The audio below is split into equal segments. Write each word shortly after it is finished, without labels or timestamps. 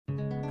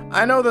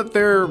I know that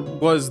there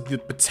was the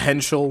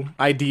potential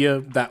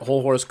idea that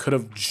Whole Horse could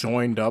have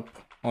joined up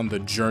on the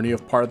journey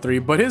of part 3,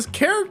 but his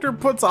character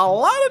puts a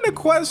lot into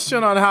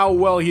question on how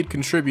well he'd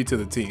contribute to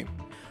the team.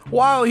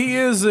 While he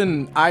is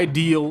an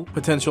ideal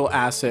potential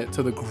asset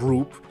to the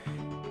group,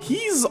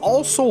 he's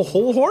also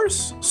Whole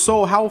Horse,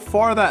 so how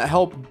far that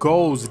help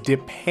goes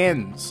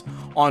depends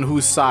on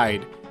whose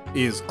side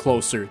is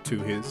closer to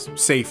his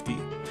safety.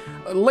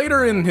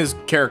 Later in his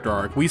character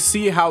arc, we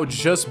see how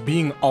just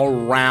being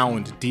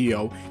around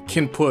Dio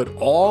can put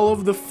all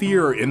of the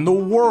fear in the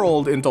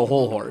world into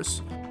Whole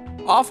Horse.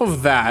 Off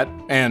of that,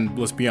 and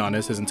let's be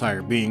honest, his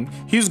entire being,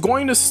 he's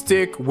going to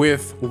stick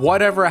with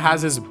whatever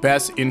has his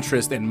best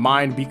interest in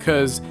mind,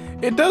 because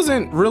it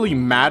doesn't really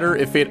matter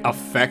if it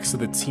affects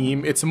the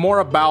team, it's more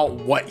about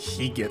what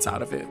he gets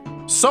out of it.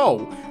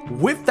 So,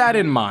 with that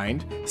in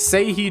mind,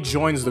 say he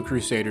joins the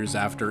Crusaders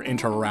after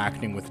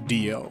interacting with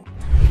Dio.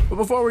 But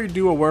before we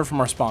do, a word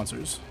from our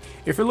sponsors.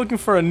 If you're looking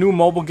for a new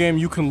mobile game,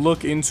 you can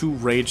look into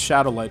Raid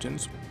Shadow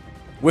Legends.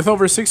 With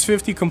over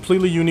 650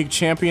 completely unique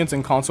champions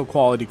and console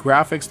quality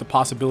graphics, the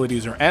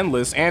possibilities are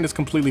endless and it's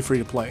completely free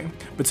to play.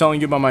 But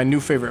telling you about my new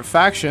favorite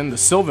faction, the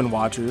Sylvan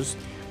Watchers.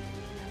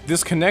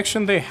 This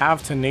connection they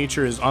have to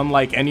nature is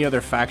unlike any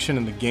other faction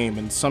in the game,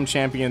 and some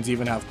champions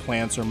even have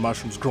plants or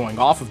mushrooms growing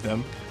off of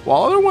them,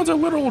 while other ones are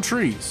literal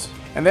trees.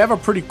 And they have a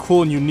pretty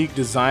cool and unique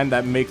design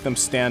that make them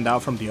stand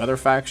out from the other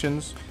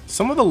factions.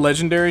 Some of the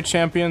legendary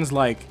champions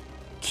like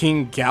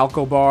King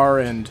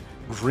Galkobar and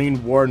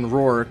Green Warden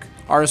Rourke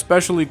are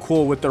especially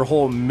cool with their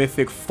whole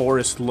mythic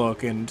forest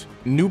look, and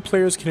new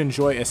players can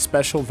enjoy a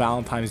special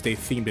Valentine's Day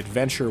themed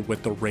adventure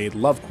with the Raid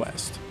Love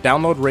Quest.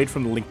 Download Raid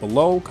from the link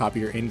below,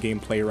 copy your in-game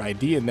player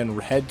ID, and then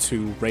head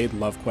to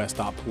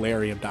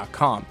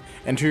raidlovequest.plarium.com.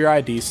 Enter your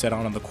ID set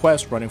on the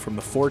quest running from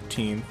the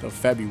 14th of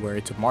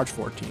February to March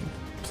 14th.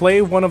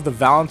 Play one of the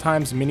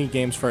Valentine's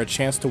mini-games for a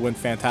chance to win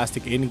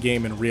fantastic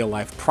in-game and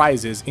real-life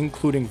prizes,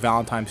 including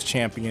Valentine's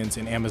Champions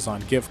and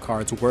Amazon gift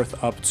cards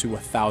worth up to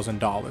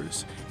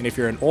 $1,000. And if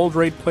you're an old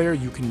Raid player,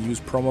 you can use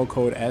promo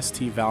code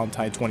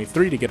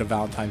STValentine23 to get a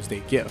Valentine's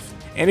Day gift.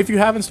 And if you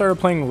haven't started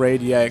playing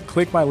Raid yet,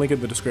 click my link in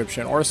the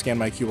description or scan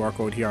my QR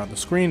code here on the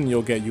screen and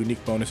you'll get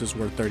unique bonuses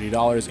worth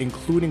 $30,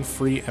 including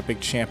free epic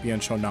champion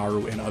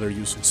Shonaru and other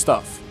useful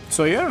stuff.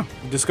 So yeah,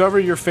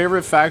 discover your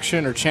favorite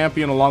faction or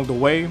champion along the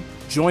way.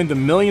 Join the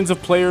millions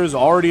of players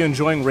already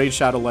enjoying Raid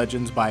Shadow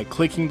Legends by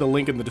clicking the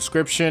link in the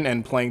description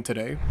and playing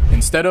today.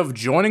 Instead of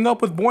joining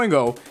up with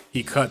Boingo,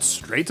 he cuts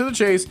straight to the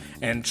chase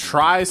and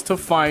tries to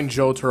find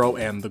Jotaro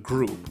and the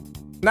group.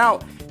 Now,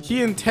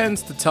 he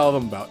intends to tell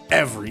them about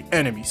every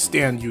enemy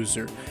stand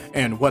user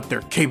and what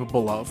they're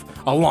capable of,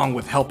 along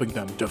with helping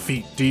them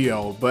defeat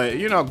Dio, but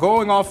you know,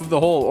 going off of the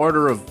whole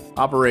order of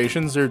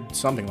operations or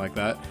something like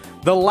that.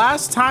 The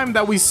last time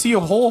that we see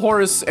Whole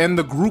Horse and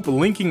the group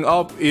linking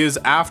up is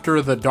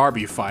after the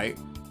Derby fight.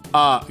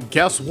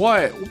 Guess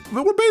what?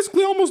 We're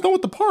basically almost done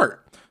with the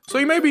part. So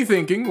you may be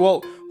thinking,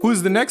 well,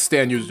 who's the next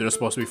stand user they're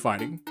supposed to be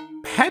fighting?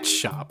 Pet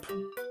Shop.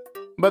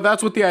 But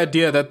that's with the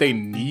idea that they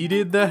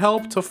needed the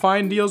help to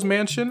find Dio's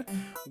mansion.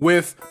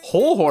 With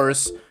Whole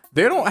Horse,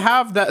 they don't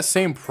have that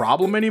same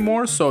problem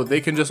anymore, so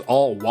they can just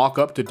all walk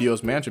up to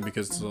Dio's mansion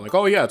because it's like,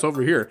 oh yeah, it's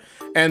over here.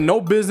 And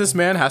no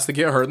businessman has to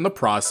get hurt in the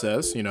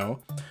process, you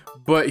know.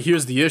 But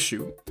here's the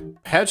issue.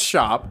 Pet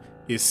Shop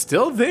is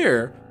still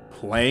there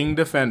playing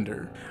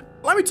defender.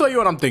 Let me tell you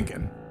what I'm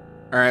thinking.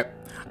 Alright,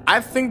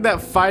 I think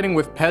that fighting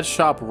with Pet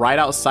Shop right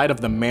outside of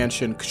the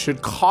mansion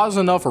should cause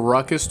enough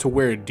ruckus to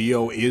where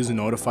Dio is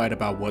notified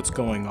about what's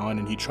going on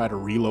and he try to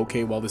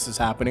relocate while this is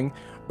happening.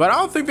 But I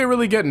don't think they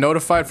really get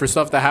notified for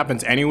stuff that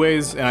happens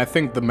anyways, and I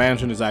think the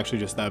mansion is actually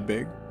just that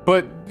big.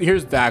 But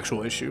here's the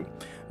actual issue.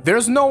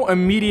 There's no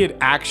immediate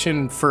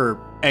action for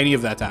any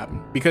of that to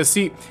happen. Because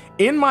see,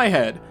 in my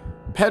head,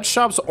 Pet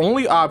Shop's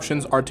only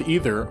options are to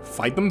either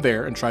fight them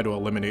there and try to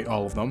eliminate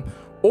all of them,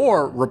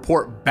 or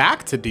report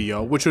back to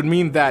Dio, which would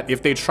mean that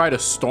if they try to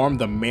storm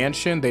the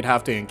mansion, they'd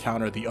have to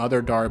encounter the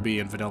other Derby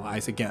and Vanilla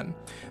Ice again.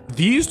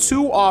 These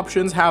two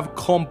options have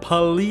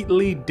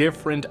completely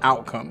different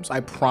outcomes, I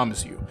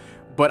promise you.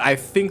 But I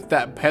think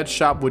that Pet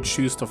Shop would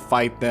choose to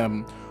fight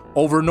them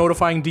over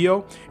notifying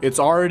Dio. It's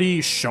already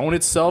shown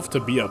itself to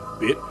be a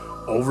bit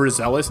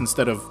overzealous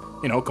instead of,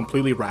 you know,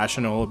 completely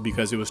rational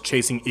because it was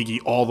chasing Iggy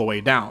all the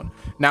way down.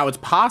 Now, it's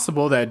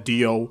possible that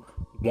Dio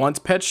wants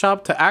Pet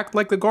Shop to act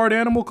like the guard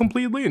animal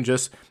completely and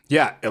just,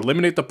 yeah,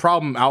 eliminate the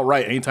problem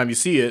outright anytime you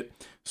see it.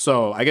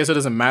 So I guess it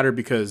doesn't matter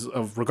because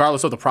of,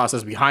 regardless of the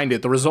process behind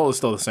it, the result is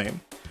still the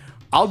same.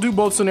 I'll do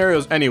both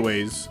scenarios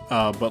anyways,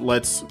 but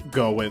let's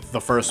go with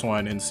the first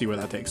one and see where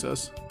that takes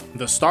us.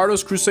 The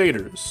Stardust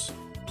Crusaders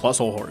plus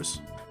Whole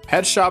Horse.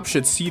 Pet Shop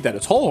should see that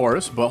it's Whole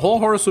Horse, but Whole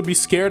Horse would be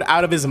scared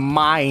out of his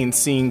mind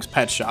seeing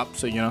Pet Shop,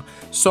 so you know.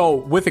 So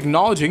with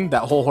acknowledging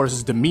that Whole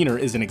Horse's demeanor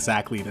isn't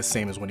exactly the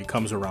same as when he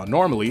comes around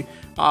normally,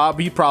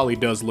 he probably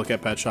does look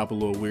at Pet Shop a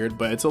little weird,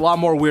 but it's a lot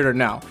more weirder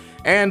now.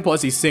 And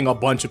plus he's seeing a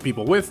bunch of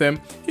people with him,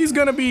 he's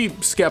gonna be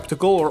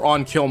skeptical or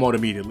on kill mode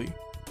immediately.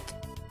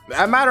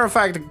 As a matter of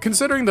fact,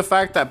 considering the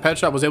fact that Pet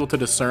Shop was able to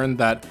discern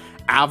that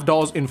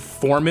Avdol's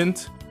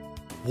informant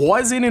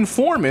was an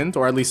informant,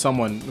 or at least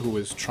someone who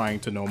was trying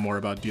to know more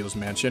about Dio's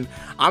mansion,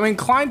 I'm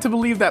inclined to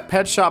believe that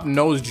Pet Shop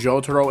knows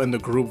Jotaro and the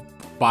group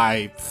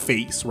by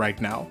face right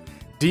now.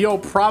 Dio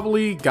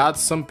probably got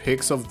some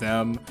pics of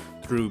them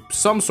through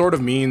some sort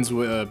of means,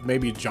 with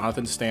maybe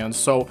Jonathan stands.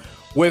 So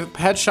with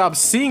Pet Shop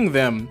seeing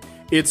them,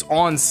 it's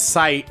on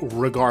site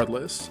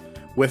regardless.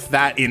 With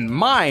that in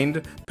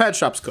mind, Pet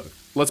Shop's cooked.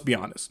 Let's be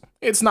honest.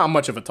 It's not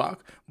much of a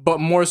talk, but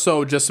more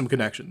so just some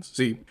connections.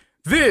 See,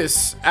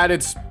 this at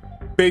its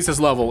basis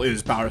level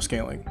is power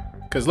scaling.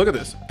 Because look at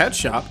this. Pet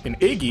Shop and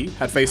Iggy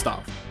had faced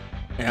off.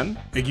 And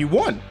Iggy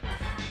won.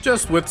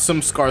 Just with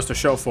some scars to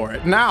show for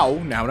it. Now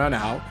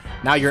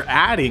you're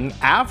adding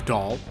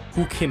Avdol,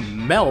 who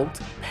can melt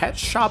Pet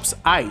Shop's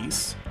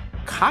ice,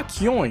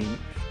 Kakyoin,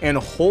 and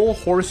Whole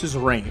Horse's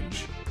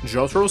range,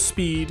 Jotaro's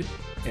speed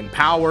and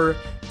power,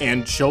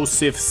 and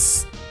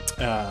Joseph's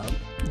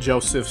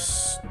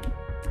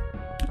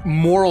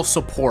moral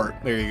support.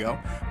 There you go.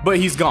 But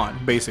he's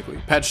gone, basically.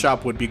 Pet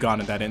Shop would be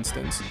gone in that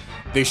instance.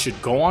 They should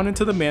go on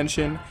into the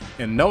mansion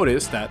and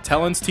notice that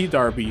Talon's T.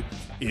 Darby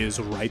is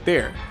right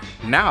there.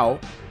 Now,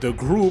 the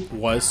group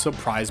was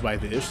surprised by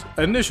this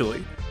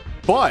initially,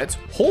 but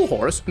Whole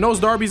Horse knows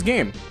Darby's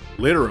game,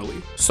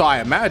 literally. So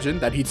I imagine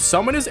that he'd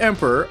summon his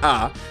Emperor,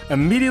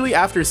 immediately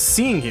after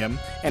seeing him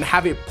and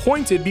have it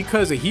pointed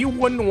because he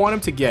wouldn't want him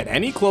to get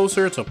any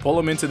closer to pull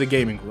him into the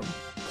gaming room.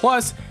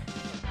 Plus,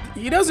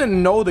 he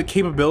doesn't know the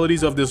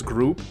capabilities of this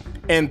group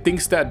and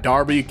thinks that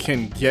Darby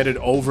can get it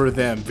over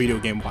them video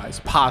game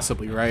wise,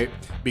 possibly, right?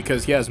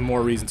 Because he has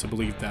more reason to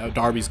believe that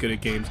Darby's good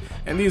at games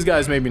and these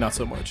guys maybe not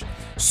so much.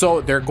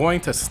 So they're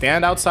going to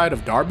stand outside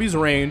of Darby's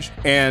range,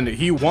 and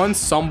he wants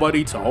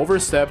somebody to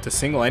overstep to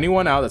single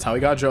anyone out. That's how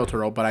he got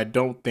Jotaro, but I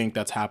don't think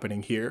that's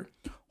happening here.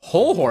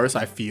 Whole Horse,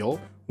 I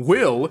feel,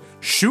 will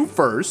shoot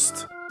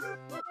first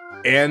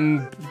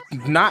and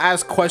not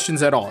ask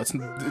questions at all.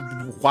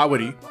 Why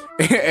would he?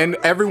 And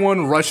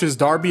everyone rushes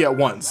Darby at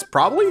once,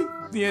 probably.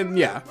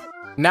 Yeah.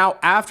 Now,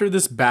 after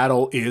this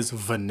battle is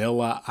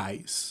Vanilla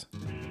Ice.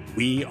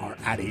 We are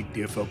at a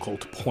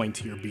difficult point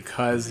here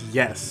because,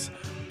 yes,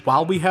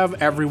 while we have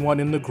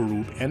everyone in the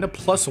group and a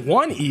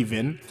 +1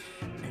 even,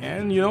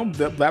 and you know,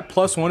 that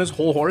 +1 is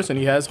Whole Horse, and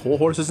he has Whole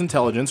Horse's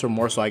intelligence, or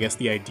more so I guess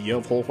the idea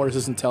of Whole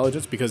Horse's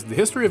intelligence, because the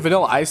history of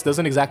Vanilla Ice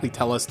doesn't exactly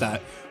tell us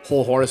that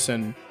Whole Horse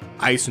and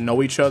Ice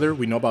know each other.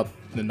 We know about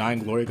the 9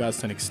 Glory Gods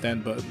to an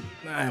extent, but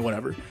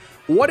whatever.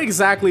 What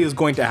exactly is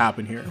going to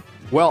happen here?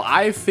 Well,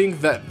 I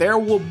think that there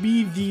will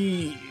be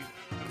the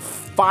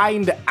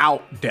find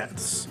out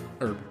deaths,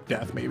 or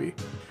death maybe.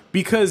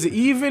 Because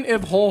even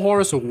if Whole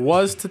Horse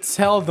was to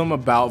tell them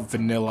about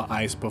Vanilla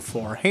Ice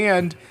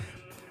beforehand,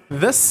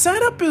 the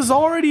setup is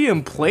already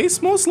in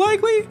place most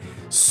likely.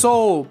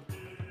 So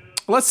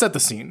let's set the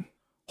scene.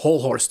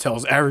 Whole Horse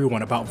tells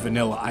everyone about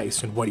Vanilla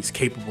Ice and what he's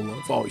capable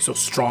of. Oh, he's so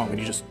strong and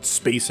he's just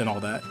space and all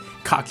that.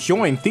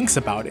 Kakyoin thinks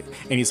about it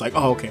and he's like,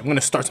 oh, okay, I'm gonna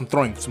start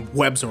throwing some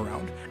webs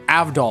around.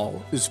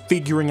 Avdol is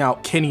figuring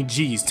out Kenny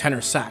G's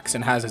tenor sax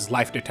and has his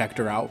life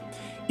detector out.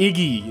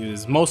 Iggy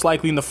is most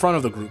likely in the front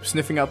of the group,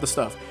 sniffing out the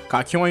stuff.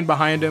 Kakyoin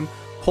behind him.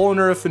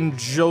 Polnareff and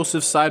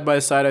Joseph side by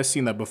side. I've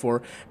seen that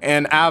before.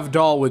 And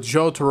Avdol with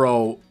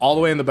Jotaro all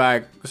the way in the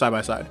back, side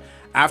by side.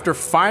 After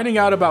finding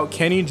out about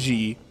Kenny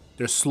G,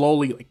 they're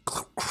slowly like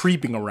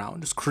creeping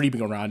around,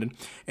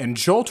 and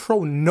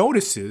Jotaro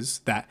notices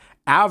that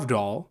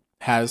Avdol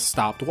has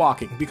stopped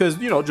walking because,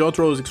 you know,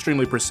 Jotaro is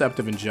extremely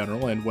perceptive in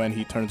general, and when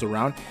he turns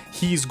around,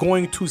 he's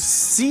going to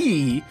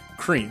see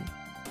Cream.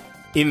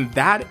 In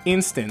that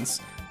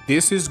instance,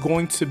 this is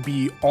going to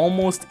be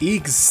almost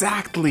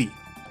exactly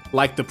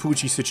like the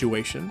Poochie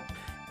situation.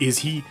 Is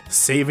he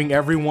saving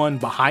everyone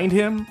behind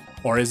him,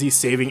 or is he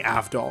saving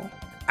Avdol?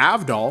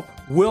 Avdol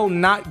will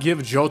not give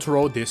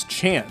Jotaro this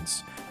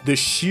chance. The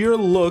sheer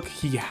look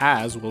he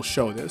has will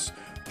show this.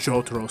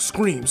 Jotaro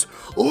screams,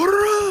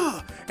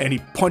 "Ura!" and he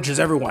punches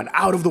everyone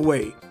out of the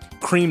way.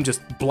 Cream just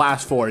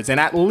blasts forwards and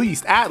at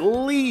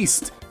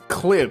least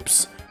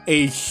clips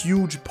a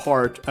huge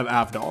part of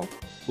Avdol.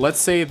 Let's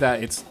say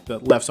that it's the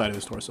left side of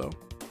his torso.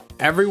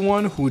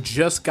 Everyone who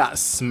just got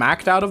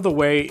smacked out of the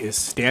way is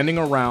standing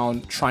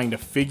around trying to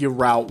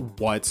figure out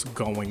what's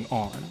going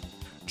on.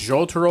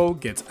 Jotaro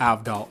gets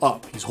Avdol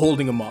up. He's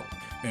holding him up,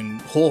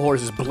 and Whole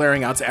Horse is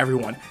blaring out to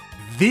everyone,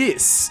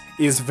 "This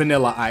is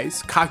Vanilla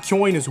Ice."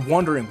 Kakyoin is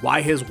wondering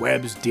why his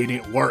webs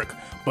didn't work,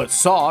 but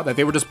saw that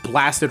they were just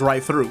blasted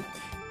right through.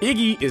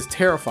 Iggy is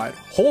terrified.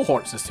 Whole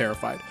Horse is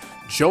terrified.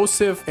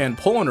 Joseph and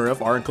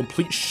Polnareff are in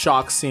complete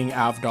shock seeing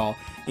Avdol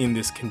in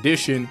this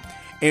condition,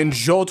 and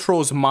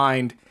Jotaro's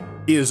mind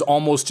is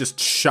almost just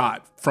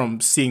shot from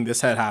seeing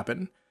this had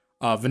happen.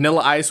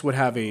 Vanilla Ice would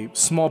have a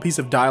small piece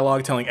of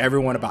dialogue telling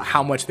everyone about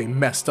how much they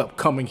messed up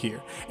coming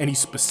here, and he's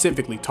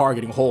specifically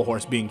targeting Whole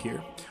Horse being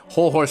here.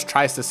 Whole Horse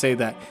tries to say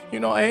that,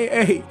 you know,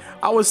 hey,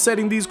 I was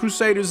setting these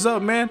Crusaders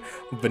up, man.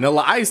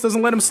 Vanilla Ice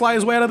doesn't let him slide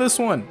his way out of this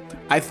one.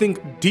 I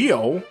think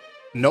Dio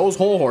knows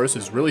Whole Horse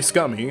is really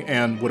scummy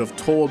and would have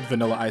told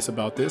Vanilla Ice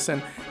about this,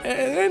 and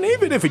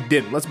even if he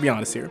didn't, let's be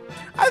honest here,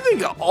 I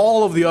think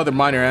all of the other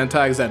minor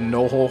antagonists that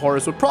know Whole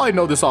Horse would probably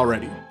know this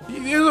already.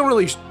 He doesn't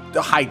really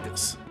hide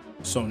this.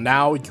 So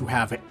now you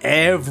have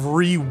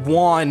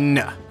everyone.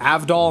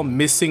 Avdol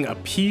missing a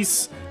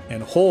piece,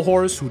 and Whole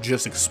Horse, who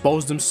just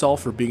exposed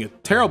himself for being a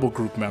terrible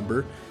group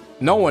member.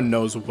 No one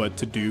knows what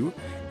to do.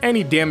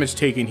 Any damage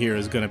taken here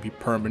is going to be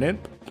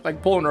permanent.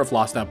 Like, Polnareff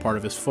lost that part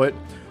of his foot.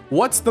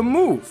 What's the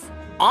move?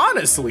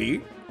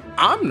 Honestly,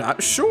 I'm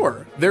not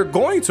sure. They're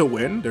going to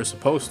win. They're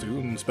supposed to,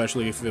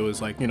 especially if it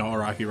was like, you know,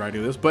 Araki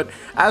writing this. But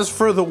as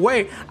for the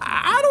way,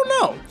 I don't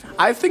know.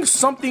 I think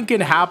something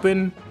can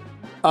happen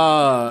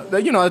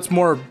that, you know, it's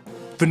more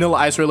Vanilla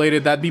Ice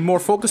related. That'd be more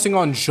focusing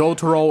on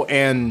Jotaro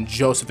and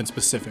Joseph in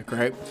specific,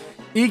 right?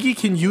 Iggy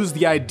can use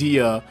the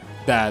idea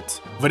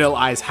that Vanilla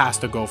Ice has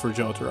to go for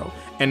Jotaro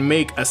and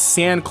make a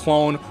sand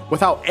clone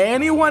without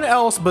anyone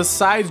else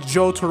besides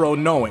Jotaro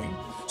knowing.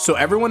 So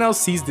everyone else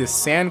sees this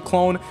sand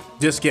clone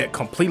just get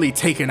completely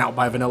taken out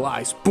by Vanilla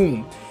Ice,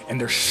 boom, and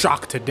they're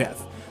shocked to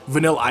death.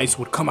 Vanilla Ice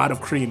would come out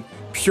of Cream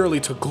purely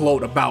to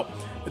gloat about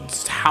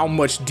how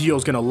much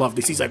Dio's gonna love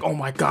this. He's like, oh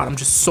my god, I'm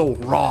just so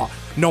raw.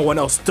 No one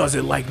else does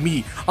it like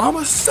me. I'm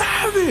a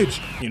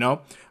savage, you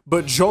know?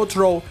 But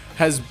Jotaro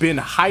has been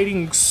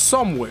hiding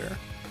somewhere,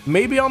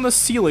 maybe on the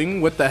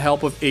ceiling with the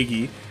help of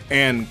Iggy,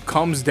 and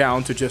comes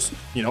down to just,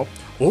 you know,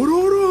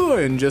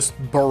 and just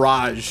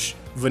barrage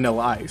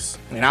Vanilla Ice.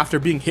 And after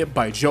being hit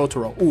by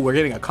Jotaro, ooh, we're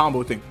getting a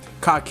combo thing.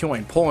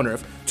 Kakyoin,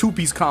 Polnareff,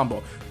 two-piece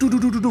combo.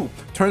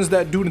 Turns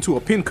that dude into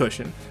a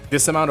pincushion.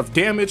 This amount of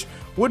damage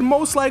would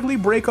most likely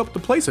break up the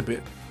place a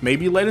bit,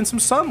 maybe let in some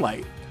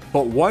sunlight.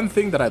 But one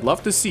thing that I'd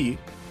love to see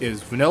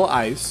is Vanilla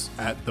Ice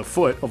at the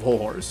foot of Whole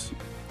Horse.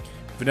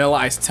 Vanilla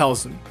Ice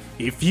tells him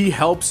if he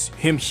helps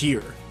him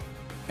here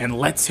and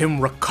lets him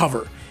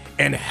recover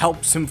and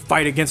helps him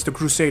fight against the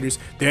Crusaders,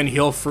 then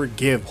he'll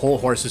forgive Whole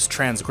Horse's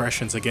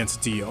transgressions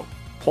against Dio.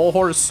 Whole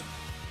Horse,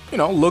 you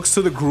know, looks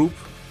to the group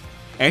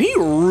and he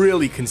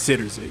really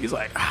considers it. He's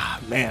like, ah,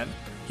 man.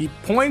 He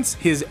points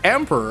his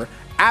Emperor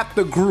at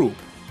the group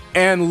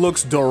and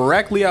looks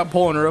directly at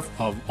Polnareff,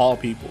 of all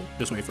people.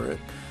 Just wait for it.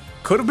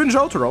 Could have been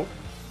Jotaro,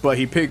 but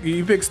he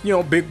picks, you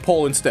know, Big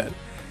Pol instead.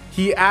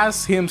 He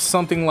asks him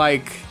something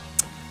like,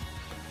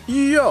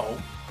 yo,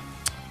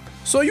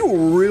 so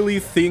you really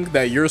think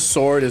that your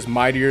sword is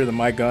mightier than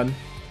my gun?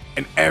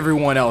 And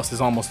everyone else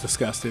is almost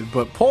disgusted,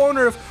 but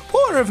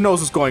Polnareff knows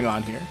what's going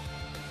on here.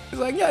 He's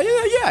like, yeah,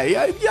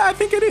 I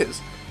think it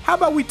is. How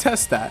about we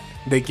test that?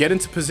 They get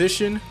into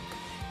position.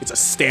 It's a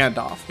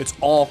standoff. It's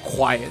all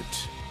quiet.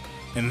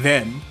 And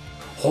then,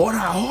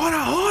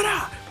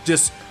 hora,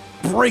 just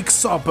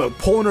breaks up.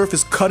 Polnareff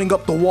is cutting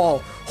up the wall.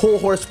 Whole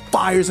Horse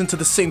fires into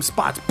the same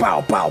spots.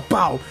 Bow, bow,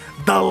 bow.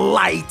 The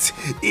light,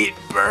 it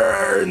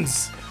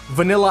burns.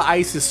 Vanilla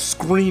Ice is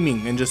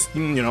screaming and just,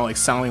 you know, like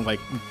sounding like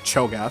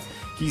Cho'Gath.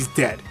 He's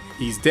dead.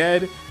 He's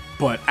dead.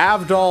 But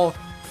Avdol,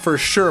 for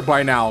sure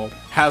by now,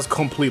 has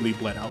completely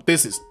bled out.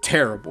 This is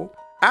terrible.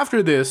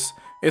 After this,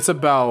 it's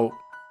about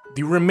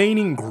the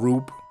remaining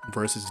group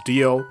versus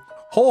Dio.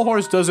 Whole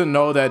Horse doesn't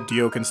know that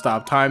Dio can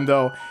stop time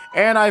though,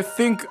 and I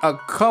think a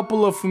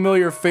couple of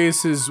familiar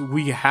faces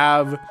we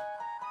have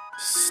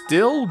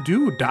still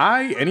do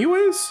die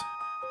anyways.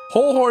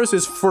 Whole Horse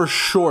is for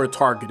sure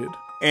targeted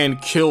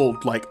and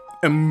killed like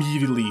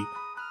immediately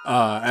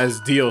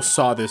as Dio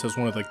saw this as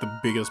one of like the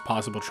biggest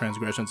possible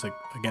transgressions like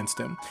against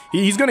him.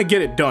 He's gonna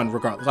get it done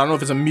regardless. I don't know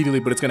if it's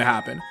immediately, but it's gonna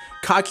happen.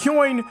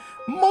 Kakyoin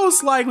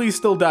most likely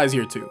still dies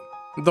here too.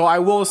 Though I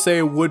will say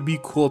it would be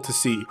cool to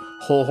see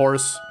Whole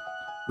Horse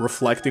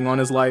reflecting on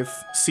his life,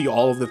 see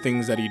all of the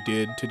things that he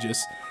did to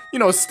just, you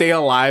know, stay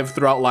alive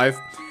throughout life.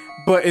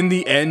 But in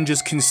the end,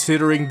 just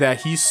considering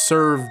that he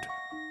served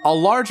a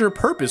larger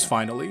purpose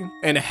finally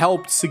and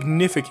helped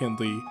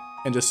significantly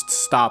and just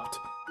stopped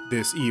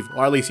this evil,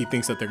 or at least he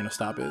thinks that they're gonna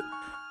stop it.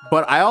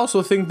 But I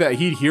also think that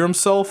he'd hear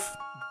himself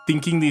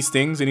thinking these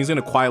things and he's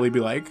gonna quietly be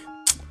like,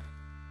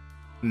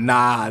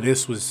 nah,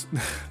 this was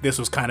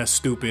kind of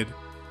stupid.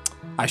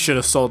 I should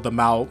have sold them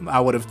out.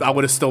 I would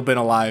have still been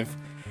alive.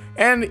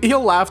 And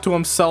he'll laugh to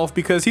himself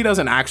because he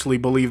doesn't actually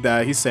believe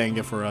that. He's saying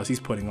it for us. He's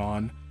putting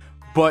on.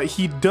 But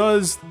he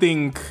does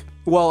think,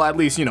 well, at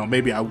least, you know,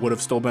 maybe I would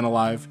have still been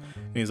alive.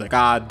 And he's like,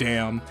 ah,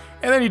 damn.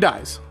 And then he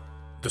dies.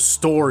 The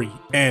story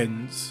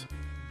ends.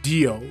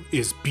 Dio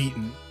is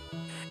beaten.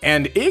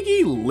 And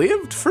Iggy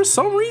lived for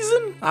some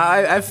reason.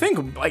 I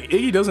think like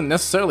Iggy doesn't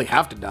necessarily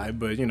have to die,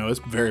 but you know, it's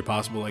very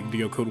possible like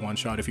Dio could one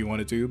shot if he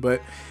wanted to.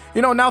 But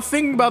you know, now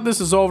thinking about this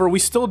is over, we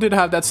still did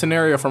have that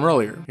scenario from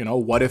earlier. You know,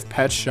 what if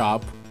Pet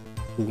Shop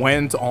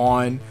went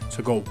on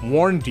to go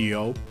warn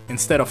Dio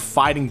instead of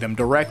fighting them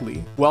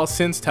directly? Well,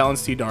 since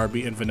Talon's T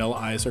Darby and Vanilla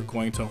Ice are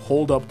going to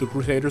hold up the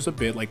Crusaders a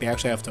bit, like they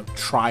actually have to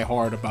try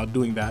hard about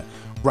doing that,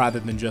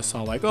 rather than just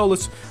all like, oh,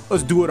 let's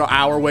do it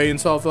our way and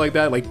stuff like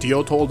that. Like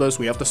Dio told us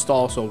we have to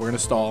stall, so we're gonna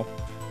stall.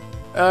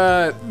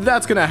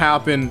 That's gonna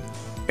happen,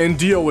 and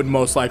Dio would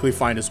most likely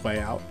find his way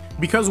out.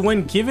 Because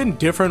when given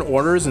different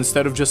orders,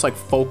 instead of just like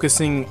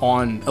focusing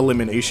on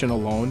elimination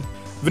alone,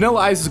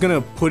 Vanilla Ice is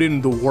gonna put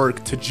in the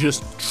work to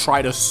just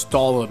try to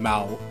stall him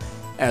out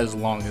as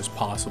long as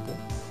possible,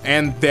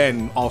 and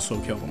then also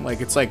kill him.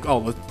 Like, it's like,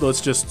 oh,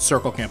 let's just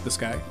circle camp this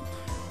guy.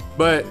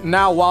 But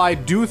now, while I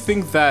do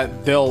think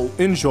that they'll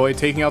enjoy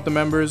taking out the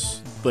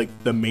members, like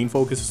the main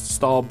focus is to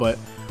stall, but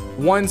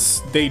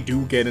once they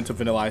do get into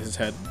Vanilla Ice's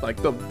head,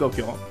 like they'll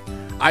kill him.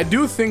 I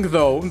do think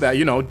though that,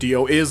 you know,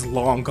 Dio is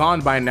long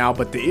gone by now,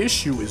 but the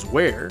issue is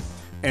where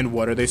and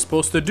what are they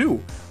supposed to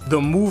do? The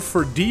move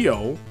for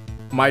Dio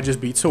might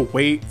just be to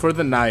wait for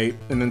the night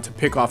and then to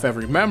pick off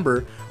every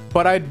member.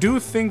 But I do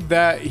think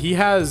that he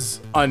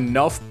has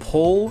enough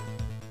pull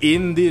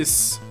in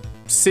this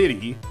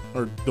city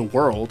or the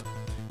world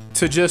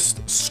to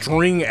just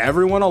string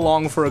everyone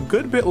along for a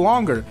good bit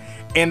longer.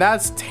 And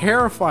that's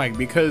terrifying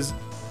because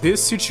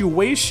this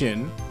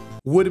situation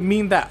would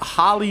mean that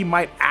Holly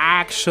might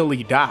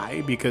actually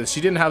die because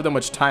she didn't have that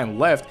much time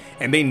left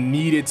and they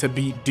needed to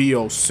beat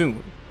Dio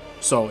soon.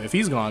 So if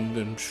he's gone,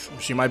 then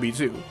she might be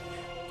too.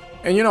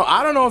 And you know,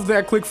 I don't know if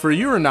that clicked for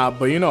you or not,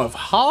 but you know, if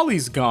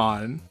Holly's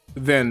gone,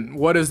 then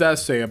what does that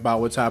say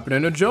about what's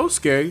happening to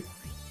Josuke,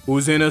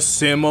 who's in a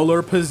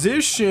similar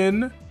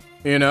position,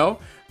 you know?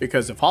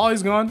 Because if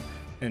Holly's gone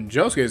and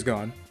Josuke's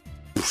gone,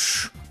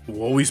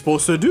 what are we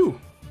supposed to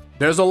do?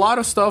 There's a lot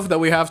of stuff that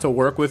we have to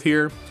work with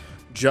here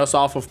just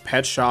off of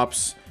Pet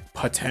Shop's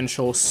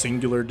potential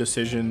singular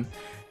decision.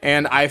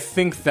 And I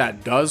think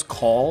that does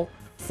call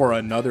for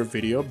another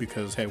video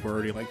because, hey, we're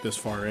already like this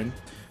far in.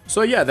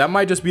 So yeah, that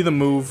might just be the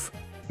move.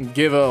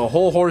 Give a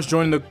whole horse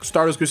join the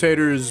Stardust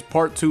Crusaders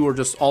part 2 or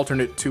just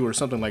alternate 2 or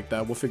something like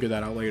that. We'll figure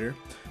that out later.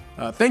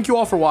 Thank you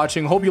all for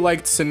watching. Hope you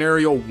liked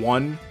scenario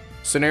 1.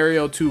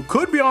 Scenario 2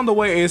 could be on the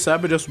way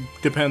ASAP. It just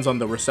depends on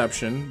the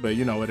reception, but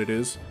you know what it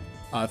is.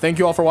 Thank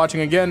you all for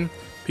watching again.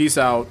 Peace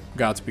out.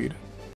 Godspeed.